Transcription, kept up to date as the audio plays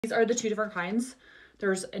These are the two different kinds.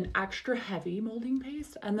 There's an extra heavy molding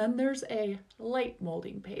paste and then there's a light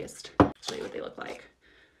molding paste. I'll show you what they look like.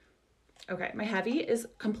 Okay, my heavy is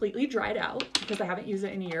completely dried out because I haven't used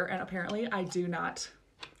it in a year and apparently I do not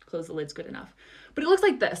close the lids good enough. But it looks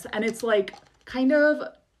like this and it's like kind of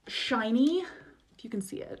shiny, if you can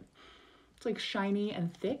see it. It's like shiny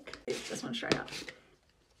and thick. This one's dried out.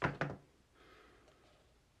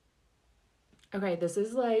 Okay, this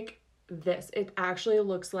is like this. It actually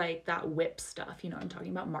looks like that whip stuff. You know what I'm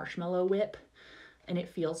talking about? Marshmallow whip. And it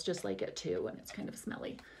feels just like it too, and it's kind of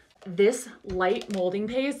smelly. This light molding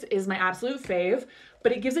paste is my absolute fave,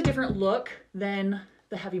 but it gives a different look than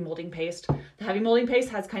the heavy molding paste. The heavy molding paste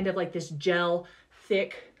has kind of like this gel,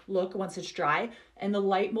 thick look once it's dry, and the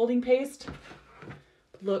light molding paste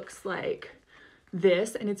looks like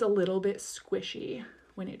this, and it's a little bit squishy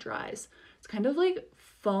when it dries. It's kind of like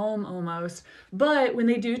foam almost, but when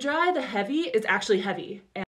they do dry, the heavy is actually heavy.